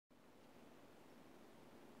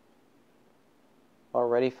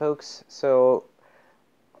Alrighty folks, so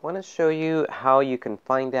I want to show you how you can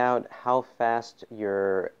find out how fast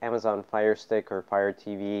your Amazon Fire Stick or Fire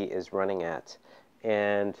TV is running at.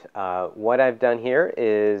 And what I've done here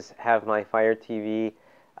is have my Fire TV,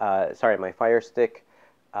 my Fire Stick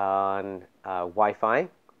on Wi-Fi,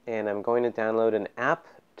 and I'm going to download an app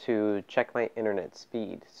to check my internet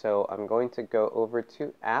speed. So I'm going to go over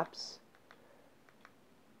to apps.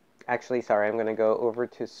 Actually, sorry, I'm going to go over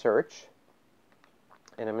to search.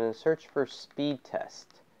 And I'm going to search for speed test.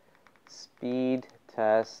 Speed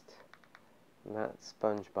test, not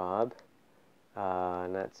SpongeBob,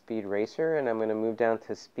 not Speed Racer. And I'm going to move down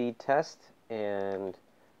to speed test and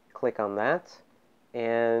click on that.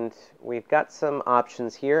 And we've got some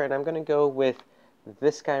options here. And I'm going to go with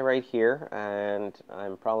this guy right here. And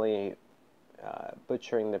I'm probably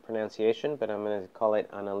butchering the pronunciation, but I'm going to call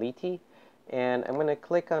it Analiti. And I'm going to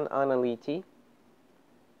click on Analiti.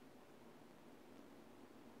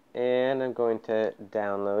 And I'm going to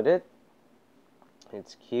download it.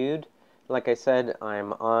 It's queued. Like I said,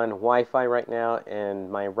 I'm on Wi-Fi right now,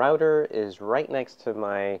 and my router is right next to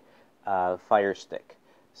my Fire Stick.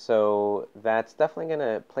 So that's definitely going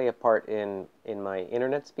to play a part in my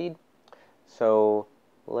internet speed. So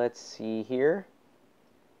let's see here.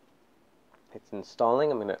 It's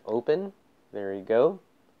installing. I'm going to open. There you go.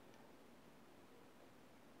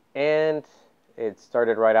 And it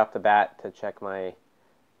started right off the bat to check my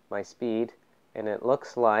speed, and it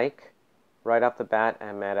looks like right off the bat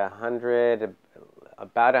I'm at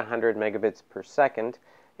about 100 megabits per second.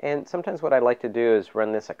 And sometimes what I like to do is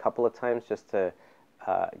run this a couple of times just to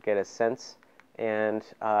get a sense. And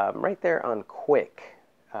right there on quick,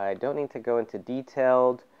 I don't need to go into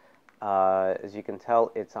detailed. As you can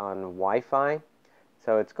tell, it's on Wi-Fi,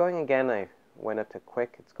 so it's going again. I went up to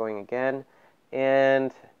quick, it's going again,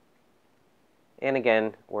 and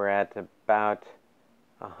again we're at about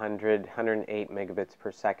 108 megabits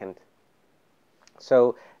per second.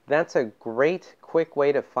 So that's a great quick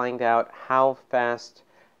way to find out how fast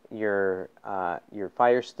your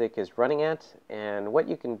Fire Stick is running at. And what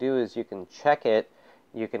you can do is you can check it.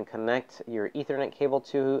 You can connect your Ethernet cable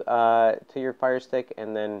to your Fire Stick,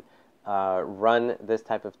 and then run this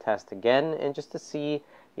type of test again, and just to see,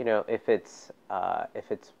 if it's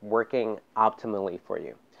working optimally for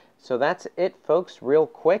you. So that's it, folks, real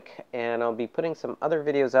quick, and I'll be putting some other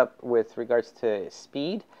videos up with regards to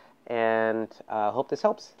speed, and hope this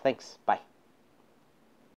helps. Thanks. Bye.